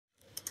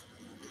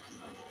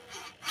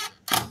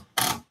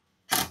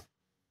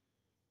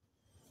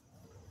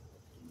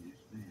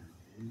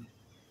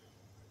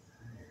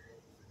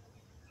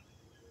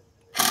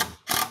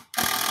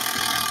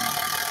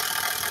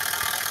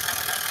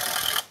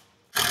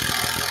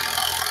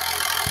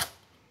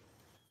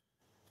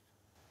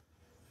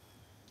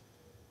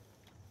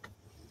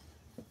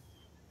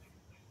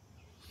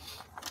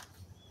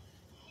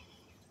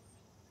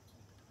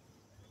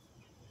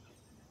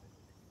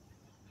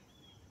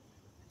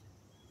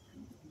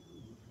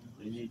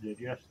You need to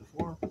adjust the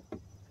form.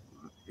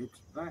 It's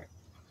back.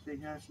 See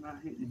how it's not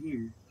hitting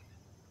here.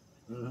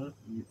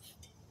 It's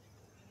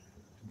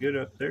good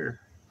up there.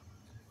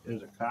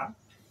 Is it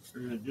cocked?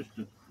 Or is it just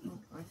a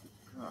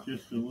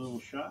just a little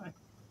shy?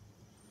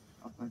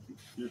 I think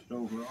it's just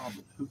overall,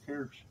 but who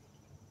cares?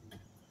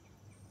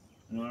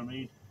 You know what I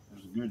mean?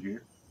 It's good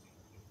here.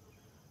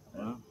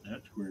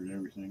 That squared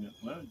everything up.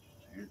 Well,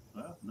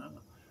 no.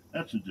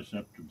 That's a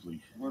deceptive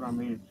leaf. What I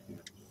mean is,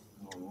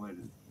 the only way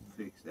to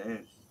fix that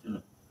is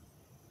to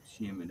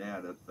shim it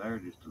out up there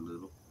just a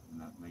little,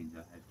 and that means I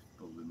have to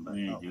pull them back.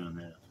 We ain't doing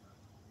that.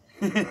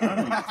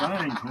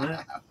 Fine, Clint.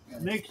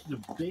 Mix the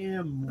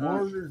damn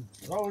mortar and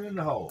throw it in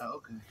the hole. Oh,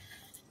 okay.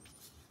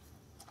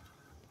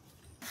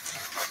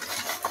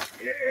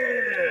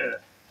 Yeah.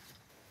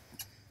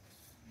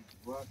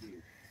 What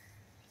here?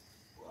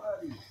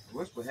 I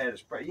wish we had a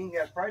spray. You ain't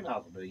got a spray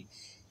nozzle, do you?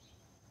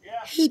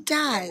 Yeah. He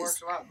does. It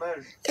works a lot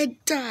better.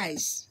 It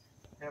does.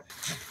 Yep.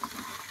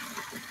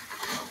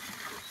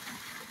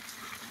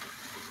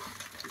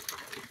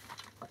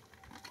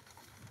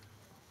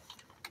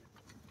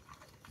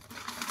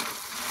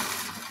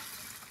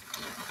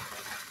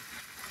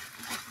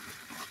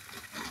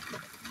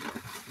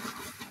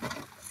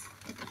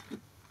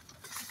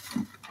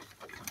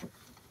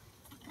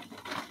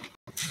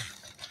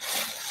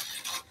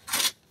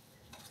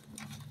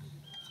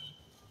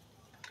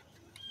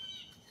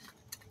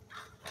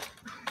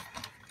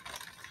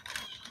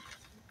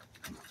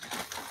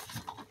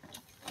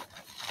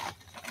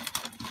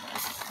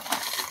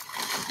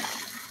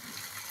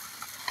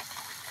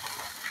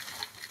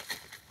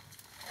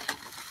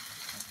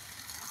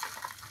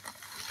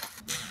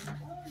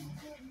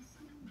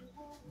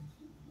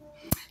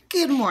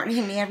 Good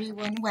morning,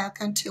 everyone.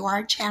 Welcome to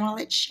our channel.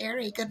 It's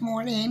Sherry. Good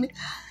morning.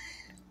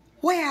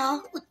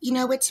 Well, you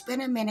know, it's been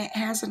a minute,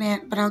 hasn't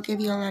it? But I'll give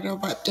you a little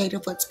update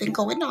of what's been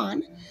going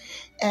on.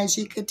 As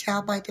you could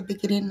tell by the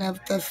beginning of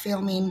the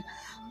filming,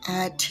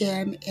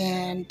 Tim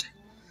and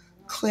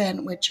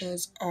Clint, which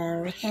is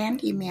our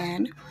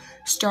handyman,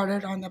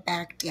 started on the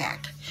back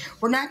deck.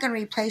 We're not going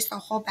to replace the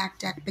whole back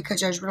deck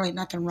because there's really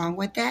nothing wrong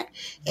with it.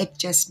 It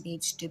just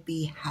needs to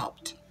be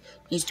helped.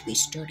 Needs to be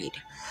sturdied.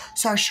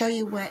 So I'll show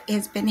you what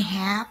has been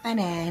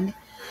happening.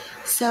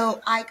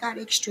 So I got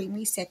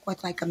extremely sick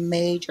with like a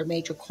major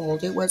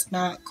cold. It was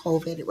not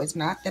COVID. It was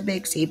not the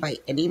big C by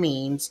any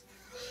means.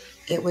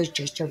 It was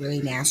just a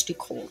really nasty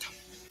cold.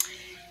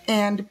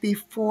 And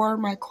before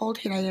my cold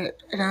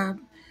hit, I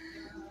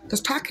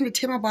was talking to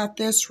Tim about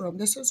this room.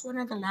 This is one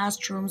of the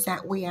last rooms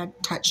that we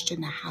had touched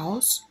in the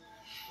house.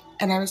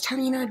 And I was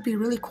telling you, it'd be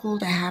really cool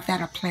to have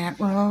that a plant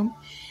room.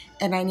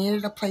 And I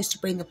needed a place to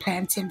bring the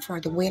plants in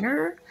for the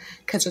winter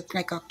because it's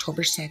like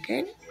October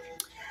 2nd.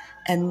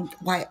 And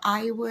while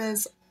I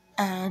was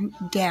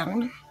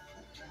down,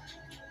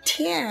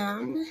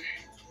 Tim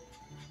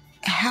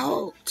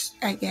helped,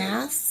 I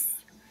guess,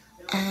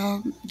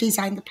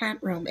 design the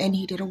plant room. And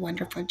he did a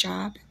wonderful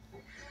job.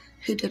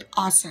 He did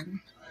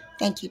awesome.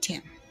 Thank you,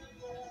 Tim.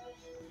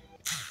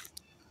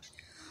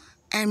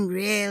 I'm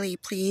really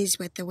pleased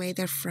with the way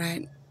the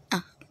front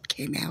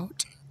came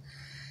out.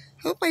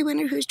 Oh, I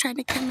wonder who's trying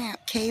to come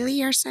out,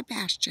 Kaylee or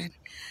Sebastian?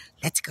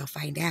 Let's go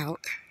find out.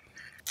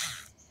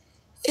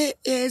 It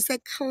is the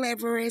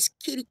cleverest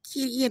kitty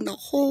in the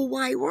whole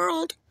wide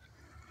world.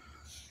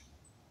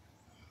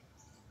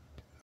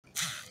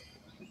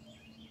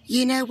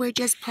 You know, we're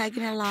just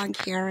plugging along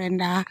here and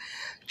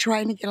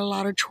trying to get a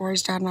lot of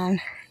chores done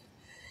on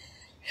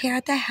here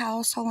at the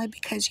house, only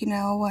because, you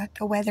know,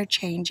 the weather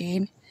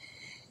changing.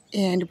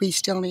 And we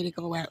still need to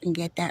go out and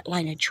get that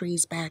line of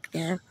trees back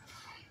there.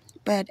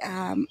 But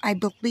I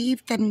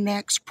believe the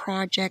next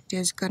project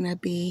is going to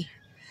be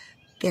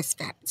this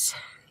fence.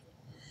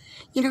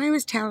 You know, I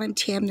was telling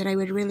Tim that I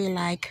would really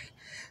like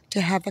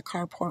to have the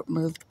carport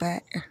moved,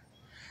 but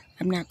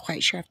I'm not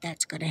quite sure if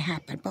that's going to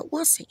happen. But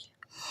we'll see.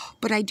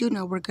 But I do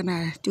know we're going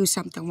to do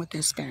something with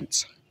this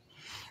fence.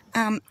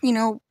 You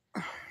know,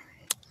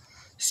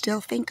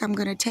 still think I'm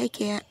going to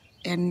take it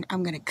and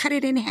I'm going to cut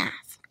it in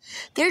half.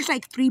 There's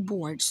like 3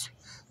 boards.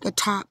 The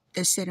top,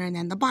 the center, and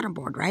then the bottom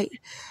board, right?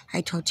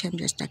 I told Tim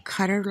just to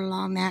cut it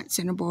along that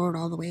center board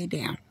all the way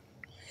down.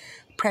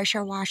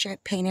 Pressure wash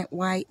it, paint it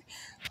white,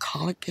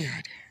 call it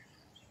good.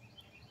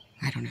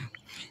 I don't know.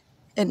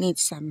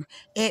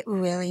 It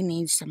really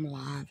needs some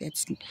love.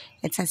 It's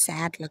a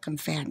sad looking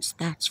fence,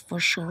 that's for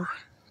sure.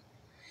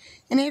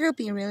 And it'll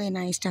be really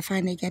nice to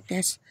finally get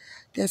this.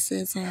 This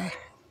is,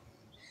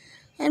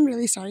 I'm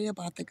really sorry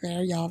about the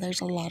glare, y'all. There's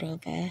a lot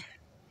of,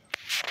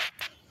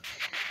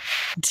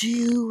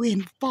 dew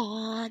and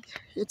fog.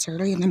 It's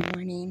early in the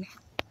morning.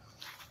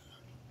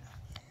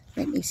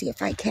 Let me see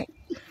if I can.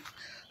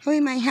 Oh,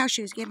 my house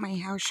shoes. Get my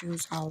house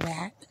shoes all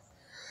wet.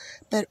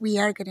 But we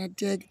are going to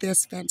dig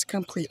this fence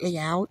completely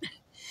out.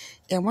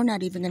 And we're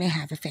not even going to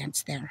have a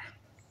fence there.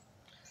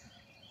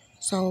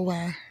 So,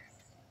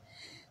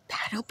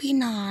 that'll be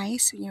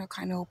nice. You know,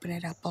 kind of open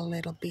it up a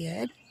little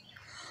bit.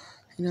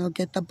 You know,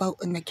 get the boat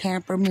and the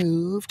camper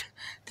moved.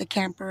 The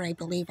camper, I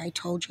believe I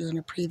told you in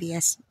a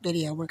previous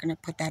video, we're going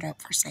to put that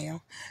up for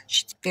sale.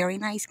 She's a very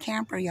nice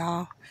camper,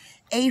 y'all.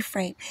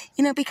 A-frame.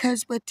 You know,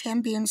 because with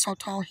Tim being so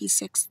tall, he's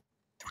 6'3",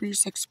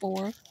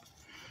 6'4",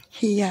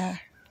 he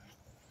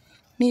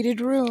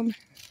needed room.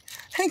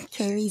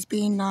 Kaylee's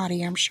being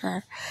naughty, I'm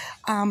sure,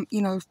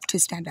 you know, to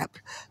stand up.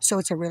 So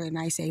it's a really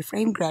nice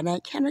A-frame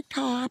granite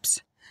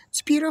countertops.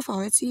 It's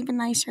beautiful. It's even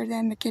nicer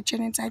than the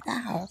kitchen inside the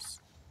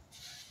house.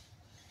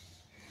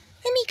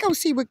 Let me go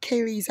see what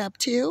Kaylee's up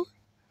to.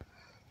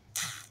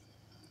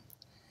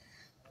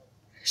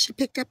 She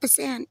picked up a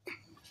scent.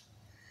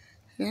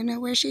 I don't know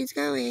where she's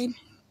going.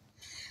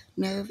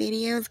 No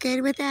video is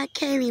good with that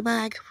Kaylee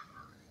bug.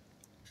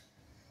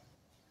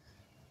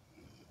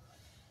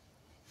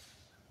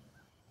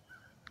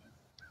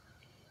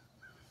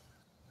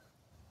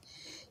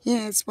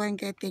 Yeah, it's one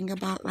good thing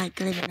about like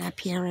living up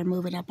here and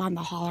moving up on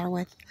the Hollar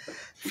with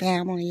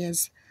family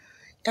is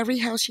every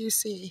house you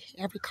see,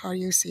 every car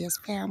you see is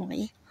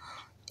family.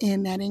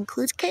 And that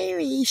includes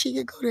Kaylee. She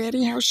could go to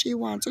any house she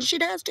wants, and she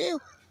does too.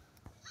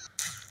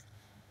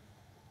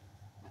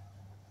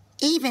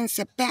 Even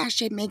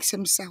Sebastian makes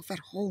himself at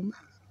home.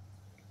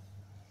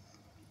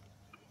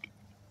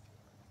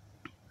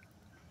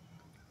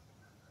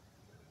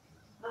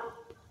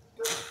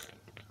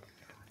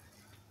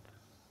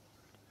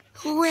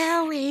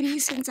 Well,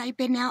 ladies, since I've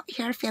been out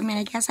here filming,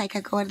 I guess I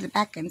could go to the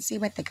back and see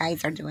what the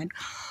guys are doing.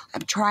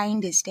 I'm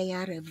trying to stay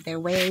out of their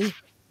way.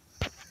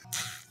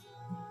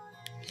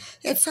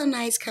 It's so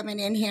nice coming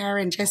in here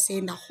and just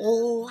seeing the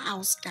whole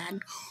house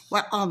done.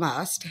 Well,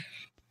 almost.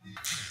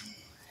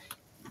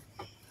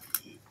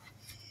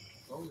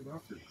 Oh,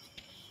 doctor.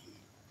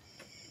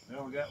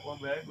 Well, we got one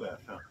bag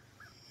left, huh?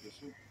 Yes,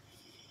 sir.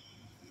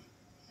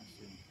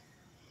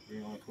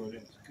 You want to put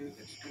it?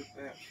 It's good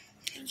that.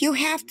 You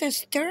have to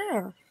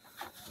stir.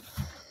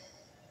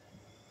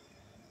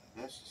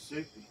 That's the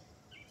soupy.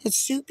 It's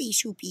soupy,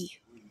 soupy.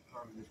 We can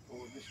probably just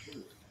pour this to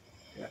it.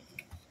 Yeah.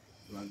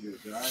 You want to do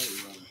it dry or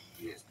you want to?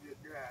 Yes, good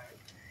dry.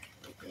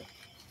 Okay.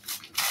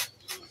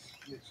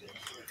 Get that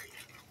ready.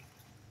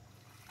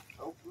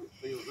 Hopefully it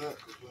fills up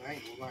because we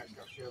ain't gonna like to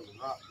shove the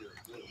rock to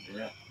it.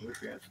 Yeah,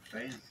 wish we had some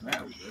sand.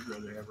 That was good.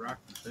 I'd rather have rock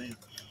than sand.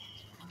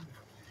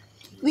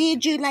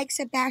 Would you like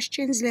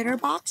Sebastian's litter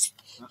box?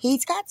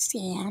 He's got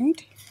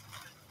sand.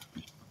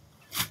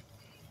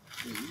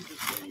 Yeah, you just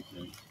say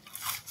anything.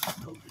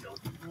 Okey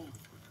dokey.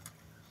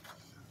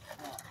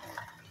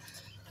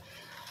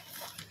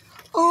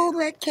 Oh,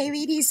 but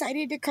Kaylee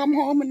decided to come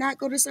home and not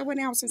go to someone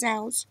else's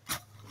house.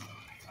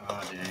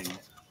 Oh, dang it.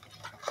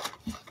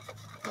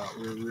 Thought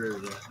we were rid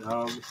of that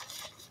dog.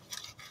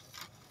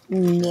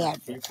 Never.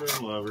 Keep her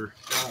and love her.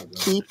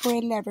 Keep her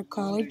and love her.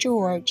 Call her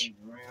George.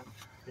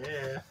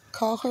 Yeah.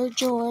 Call her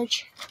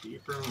George.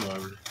 Keep her and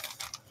love her.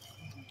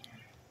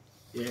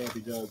 Yeah,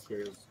 happy dog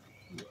cares.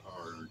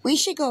 Hard. We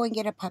should go and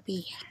get a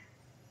puppy.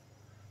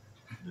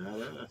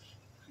 Not us.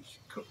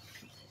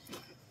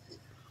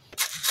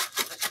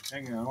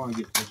 Hang on, I want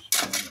to get this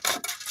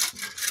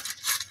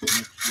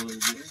mixed a little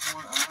bit. There's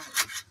one,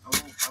 I'm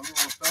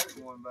gonna start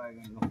one bag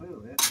and gonna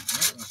fill it.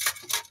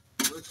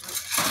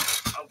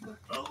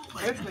 Oh,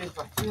 man. Especially if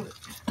I fill it.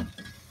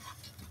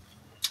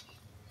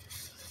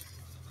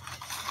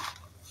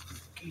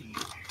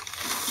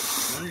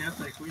 Honey, I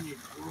think we need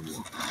 4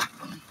 more.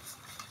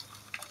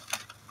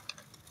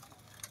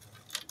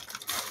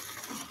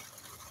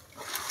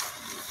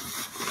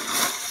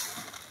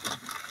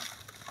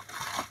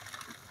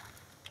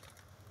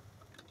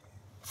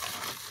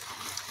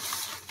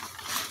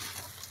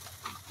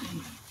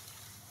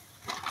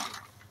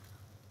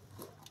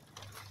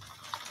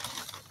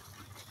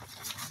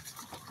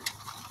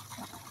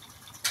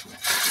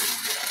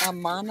 A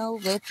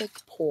monolithic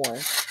pour.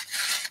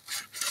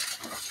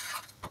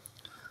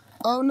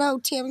 Oh no,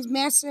 Tim's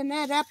messing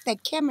that up, the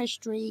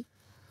chemistry.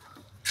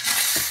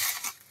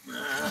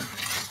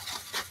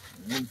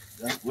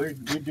 We're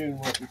doing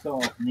what we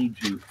call need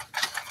to.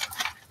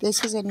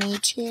 This is a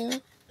need to.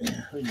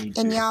 Yeah, we need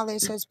And to. y'all,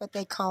 this is what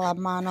they call a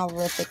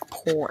monolithic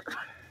pour.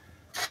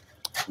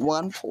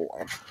 One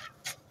pour.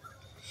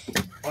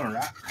 All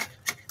right.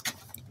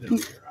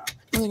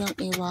 We don't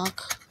need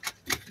rock.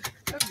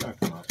 That's not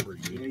come out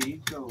pretty Yeah, good. you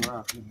can go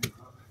rock in it.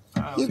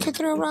 You could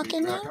throw rock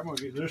in there? I'm going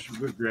to get there's some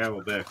good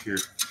gravel back here.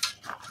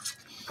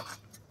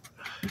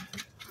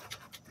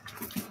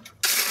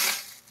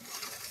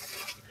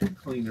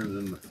 Cleaner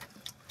than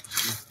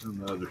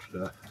the other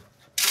stuff.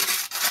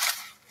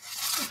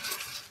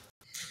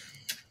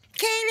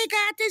 Kaylee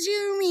got the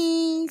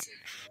zoomies.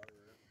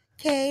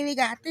 Kaylee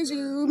got the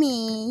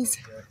zoomies.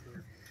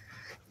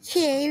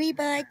 Kaylee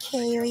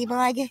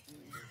bug.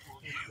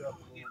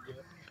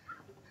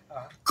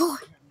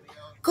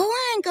 Go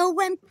on, go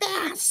run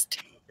fast.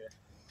 Okay.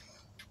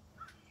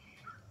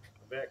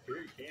 Back here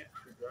you can't.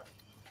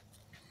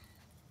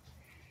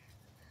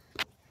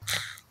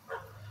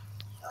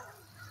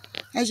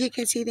 As you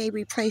can see, they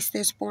replaced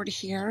this board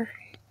here.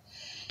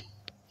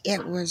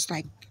 It was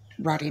like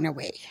rotting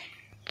away.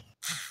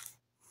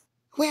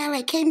 Well,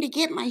 I came to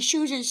get my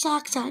shoes and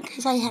socks on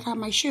because I had on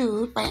my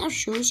house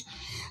shoes,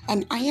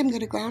 and I am going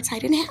to go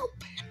outside and help.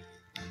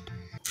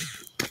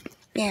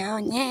 Now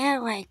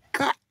I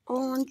got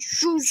on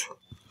shoes.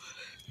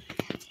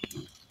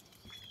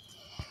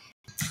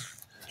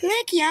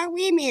 Look, y'all,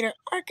 we made an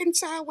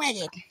Arkansas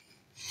wagon.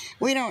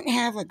 We don't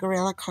have a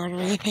gorilla cart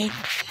or anything,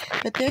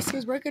 but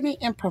we're going to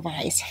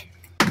improvise.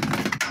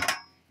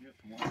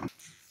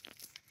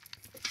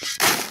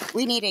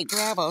 We needed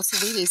gravel,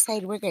 so we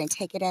decided we're going to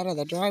take it out of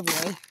the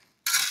driveway.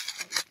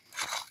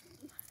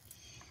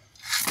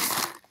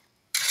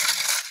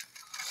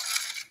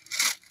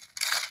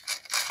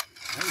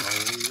 Hello,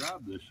 we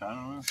robbed this, I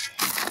don't know.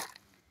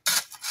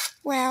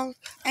 Well,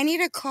 I need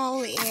to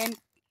call in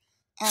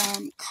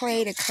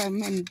Clay to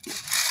come and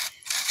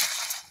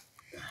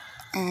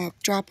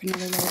drop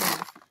another load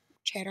of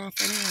chat off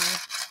anyway.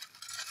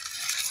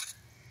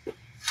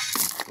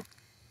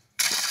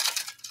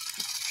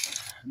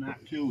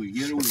 Not till we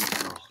get a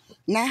wheel.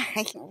 Nah,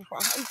 right.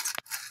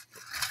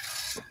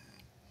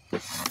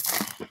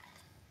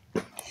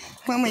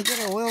 When we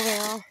get a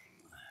wheelbarrow,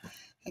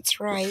 that's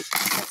right.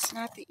 That's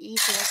not the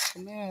easiest to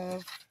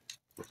move.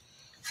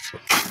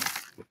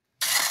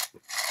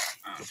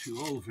 I'm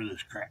too old for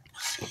this crap.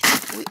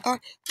 We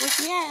are, well,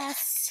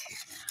 yes.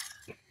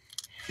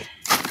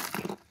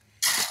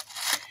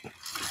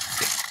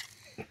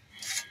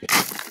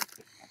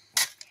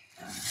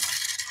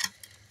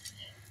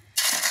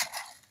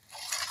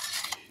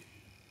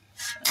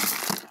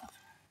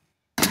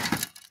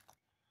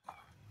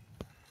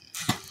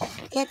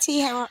 Let's see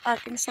how our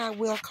Arkansas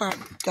wheel cart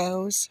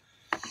goes.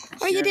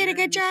 Oh, you did a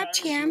good job,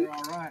 Tim.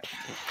 All right.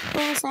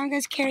 Well, as long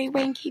as Carrie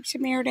Wayne keeps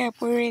them aired up,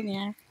 we're in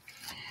there.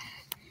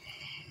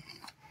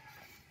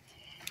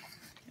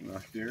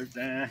 Well, there's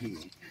down here.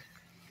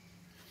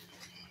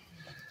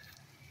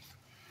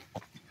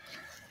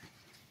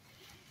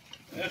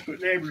 That's what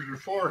neighbors are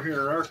for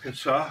here in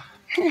Arkansas.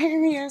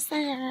 Yes,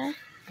 they are.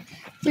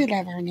 We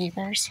love our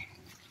neighbors.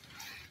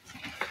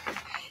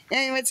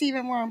 And what's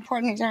even more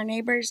important is our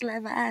neighbors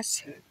love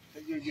us.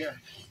 Yeah.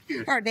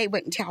 Or they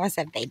wouldn't tell us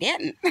if they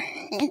didn't.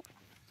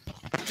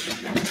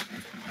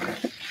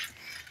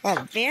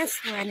 Well, this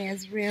one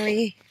is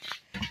really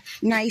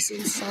nice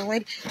and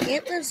solid.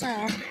 It was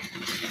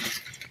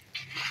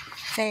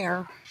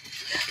fair.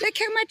 Look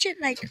how much it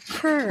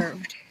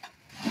curved.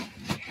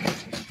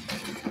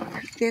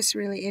 This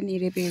really, it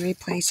needed to be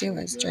replaced. It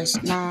was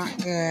just not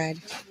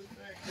good.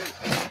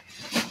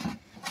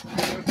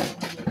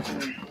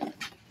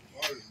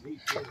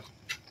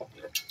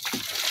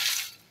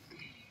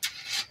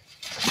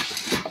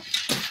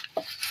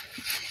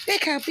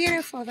 Look how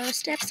beautiful those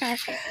steps are.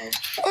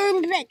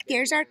 Oh, look,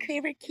 there's our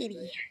favorite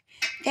kitty.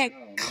 The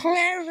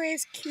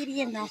cleverest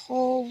kitty in the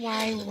whole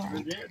wide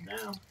world.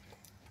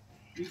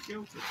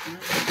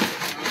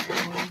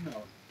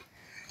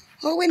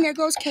 Oh, and there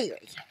goes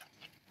Kaylee.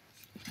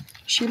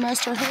 She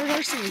must have heard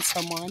or seen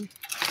someone.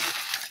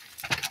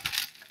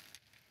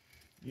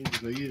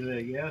 Either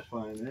that gas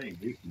line, that ain't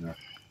deep enough.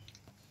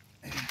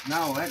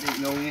 No, that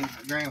didn't go in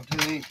the ground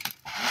 2 inches.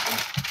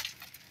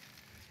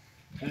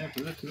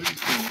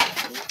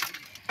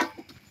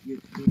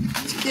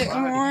 It's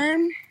getting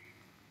warm.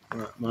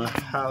 My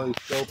highly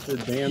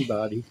sculpted band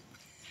body.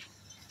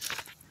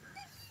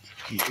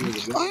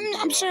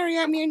 I'm sorry,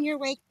 I'm in your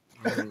way.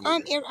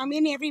 I'm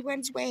in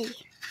everyone's way.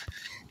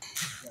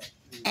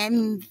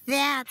 And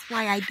that's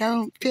why I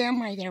don't film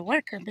while they're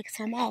working, because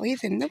I'm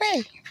always in the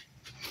way.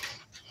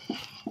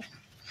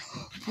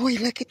 Boy,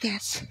 look at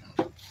this.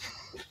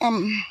 Let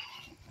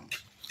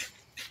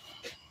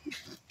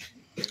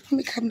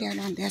me come down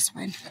on this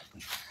one.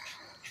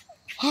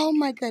 Oh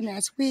my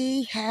goodness,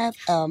 we have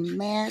a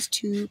mess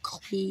to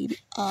clean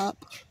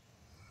up.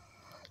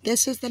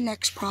 This is the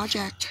next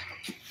project,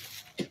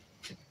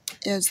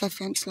 is the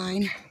fence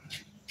line.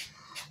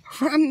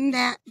 From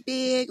that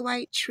big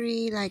white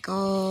tree,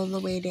 all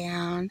the way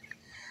down,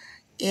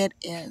 it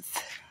is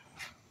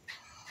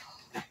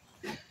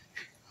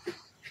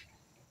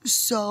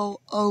so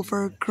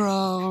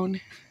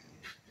overgrown.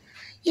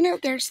 You know,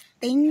 there's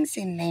things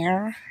in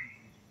there.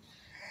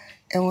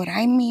 And what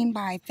I mean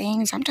by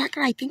things, I'm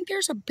talking, I think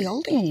there's a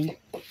building.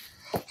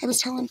 I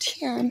was telling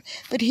Tim,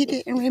 but he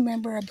didn't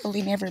remember a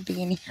building ever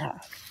being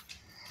here.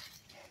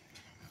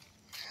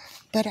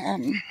 But,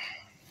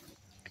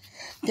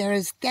 there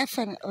is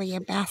definitely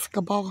a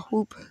basketball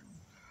hoop.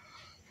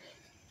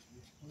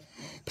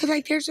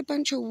 But, there's a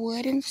bunch of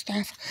wood and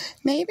stuff.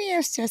 Maybe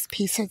it's just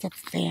pieces of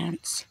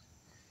fence.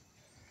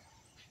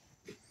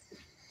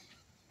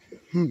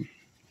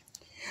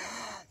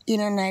 You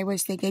know, and I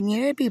was thinking,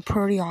 it'd be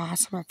pretty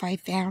awesome if I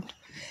found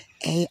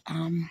a,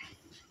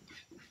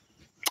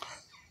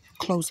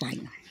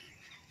 clothesline.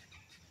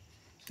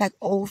 Like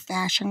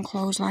old-fashioned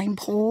clothesline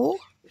pole.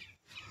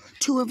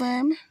 2 of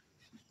them.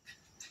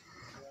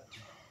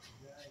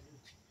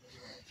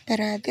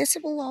 But this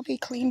will all be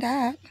cleaned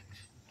up.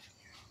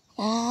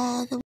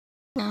 All the way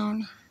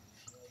down.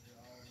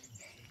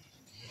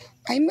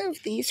 I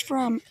moved these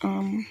from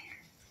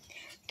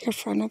the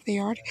front of the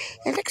yard.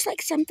 It looks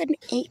like something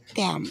ate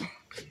them.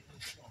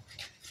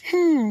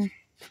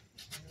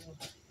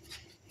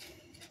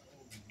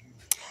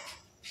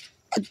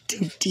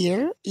 Do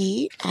deer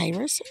eat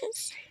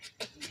irises?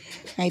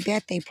 I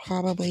bet they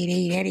probably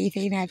eat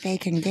anything that they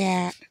can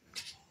get.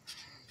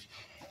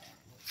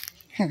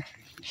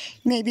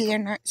 Maybe they're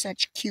not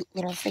such cute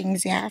little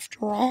things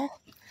after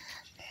all.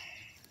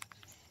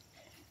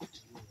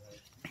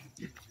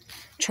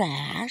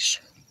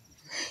 Trash.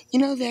 You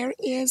know, there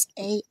is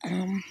a,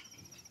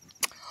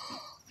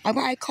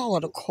 I call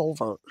it a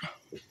culvert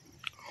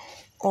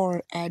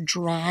or a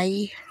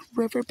dry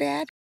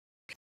riverbed.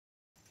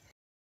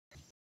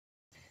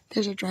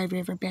 There's a dry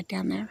riverbed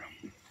down there.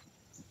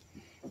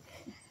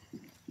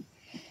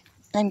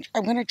 I'm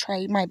going to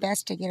try my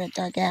best to get it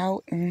dug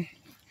out and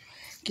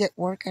get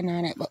working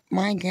on it, but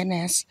my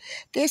goodness,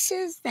 this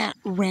is that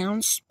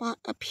round spot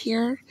up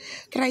here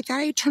that I thought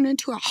I'd turn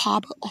into a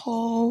hobbit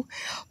hole,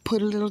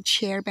 put a little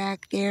chair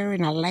back there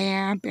and a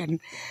lamp,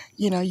 and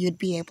you know, you'd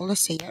be able to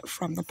see it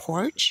from the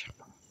porch,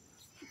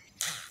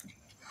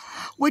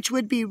 which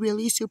would be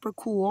really super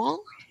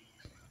cool.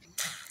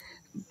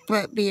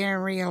 But being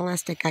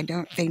realistic, I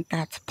don't think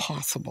that's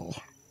possible.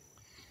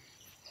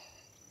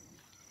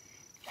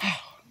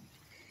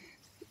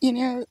 You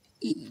know,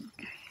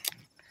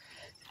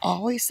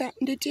 always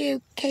something to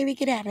do. Kaylee,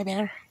 get out of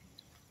there.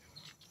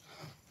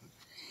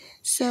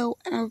 So,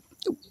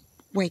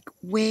 wait,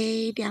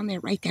 way down there,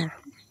 right there,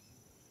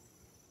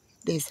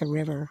 there's the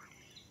river.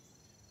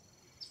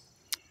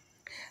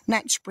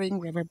 Not spring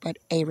river, but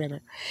a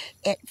river.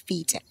 It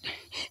feeds it.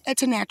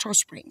 It's a natural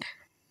spring.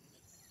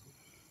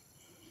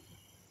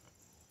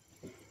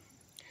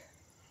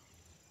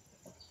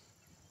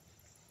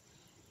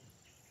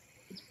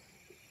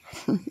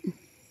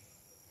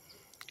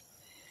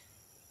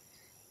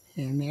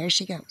 And there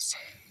she goes.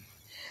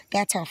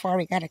 That's how far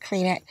we got to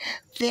clean it.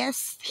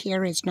 This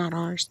here is not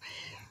ours.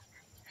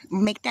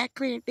 Make that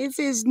clear. This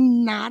is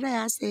not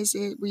us. This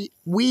is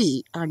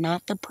we are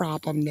not the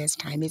problem this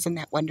time. Isn't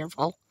that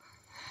wonderful?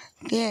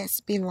 This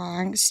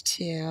belongs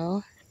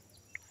to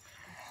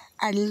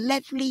our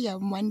lovely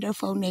and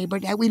wonderful neighbor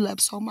that we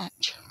love so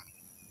much.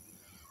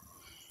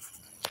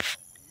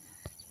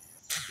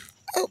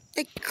 Oh,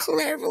 the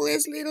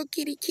cleverest little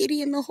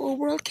kitty in the whole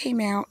world came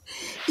out.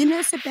 You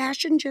know,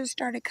 Sebastian just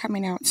started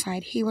coming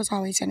outside. He was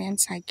always an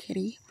inside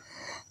kitty.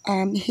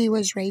 He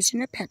was raised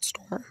in a pet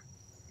store.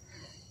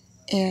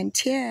 And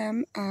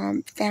Tim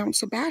found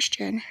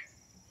Sebastian,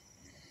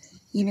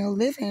 you know,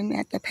 living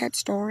at the pet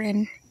store.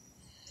 And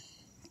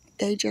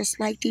they just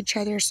liked each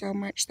other so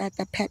much that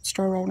the pet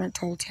store owner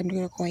told him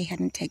to go ahead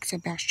and take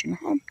Sebastian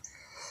home.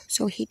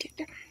 So he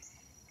did.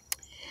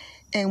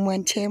 And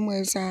when Tim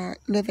was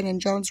living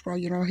in Jonesboro,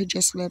 you know, he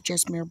just lived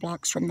just mere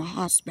blocks from the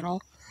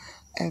hospital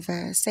of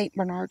St.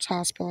 Bernard's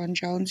Hospital in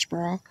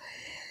Jonesboro.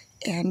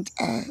 And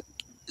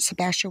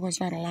Sebastian was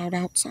not allowed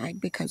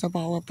outside because of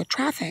all of the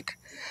traffic.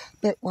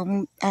 But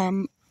when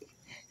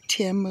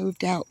Tim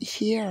moved out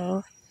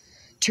here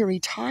to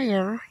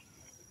retire,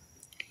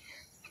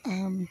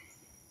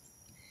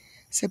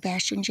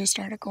 Sebastian just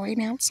started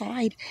going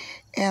outside.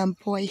 And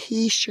boy,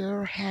 he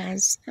sure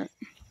has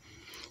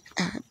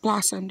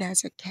blossomed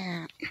as a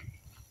cat.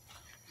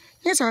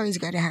 It's always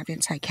good to have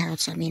inside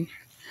cats. I mean,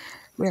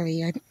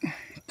 really.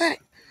 But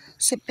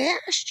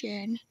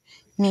Sebastian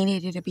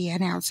needed to be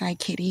an outside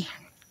kitty.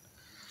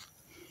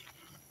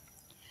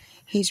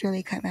 He's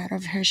really come out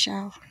of her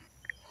shell.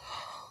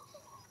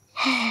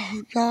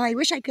 Oh, God, I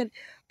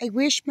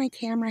wish my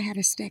camera had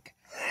a stick.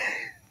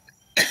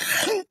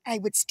 I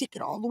would stick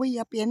it all the way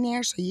up in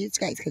there so you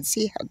guys could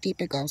see how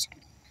deep it goes.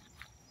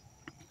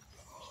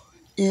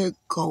 It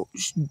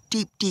goes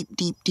deep, deep,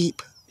 deep,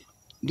 deep.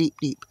 Deep,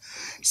 deep.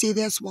 See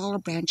this wall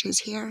of branches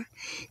here?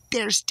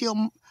 There's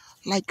still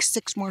like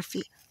 6 more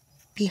feet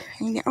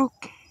behind there. Oh,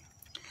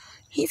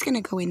 he's going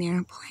to go in there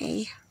and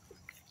play.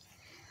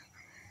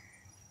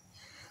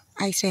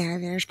 I say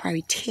there's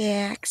probably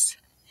ticks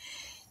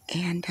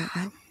and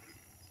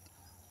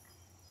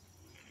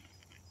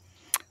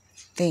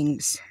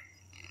things.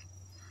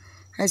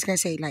 I was going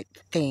to say like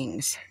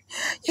things.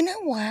 You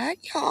know what,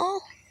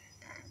 y'all?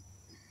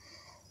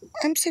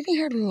 I'm sitting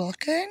here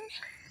looking.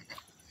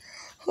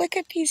 Look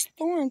at these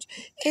thorns.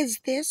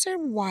 Is this a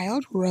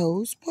wild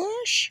rose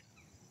bush?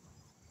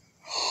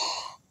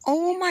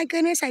 Oh my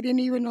goodness, I didn't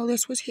even know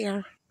this was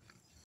here.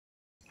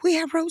 We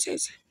have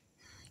roses.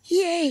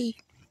 Yay.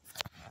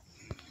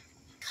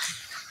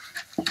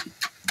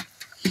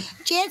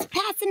 Just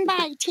passing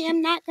by,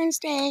 Tim, not gonna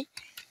stay.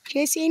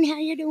 Just seeing how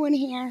you're doing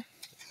here.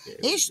 Yeah,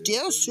 it's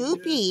still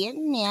soupy,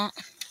 isn't it?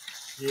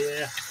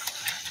 Yeah.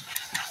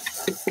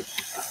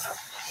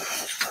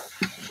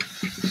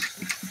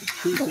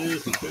 Truth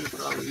is, we could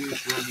probably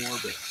use one more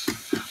bit.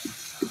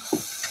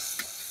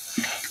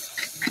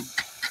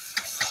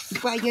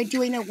 Well, you're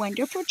doing a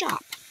wonderful job.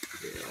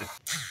 Yeah.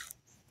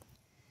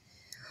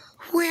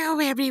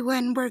 Well,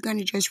 everyone, we're going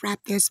to just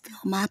wrap this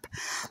film up.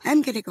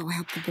 I'm going to go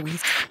help the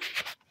boys.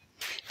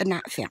 But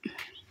not film.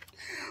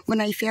 When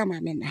I film,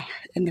 I'm in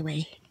the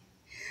way.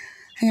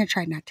 I'm going to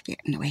try not to get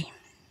in the way.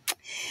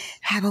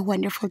 Have a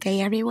wonderful day,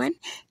 everyone.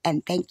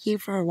 And thank you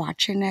for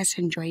watching us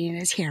and joining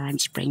us here on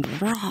Spring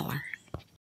River Holler.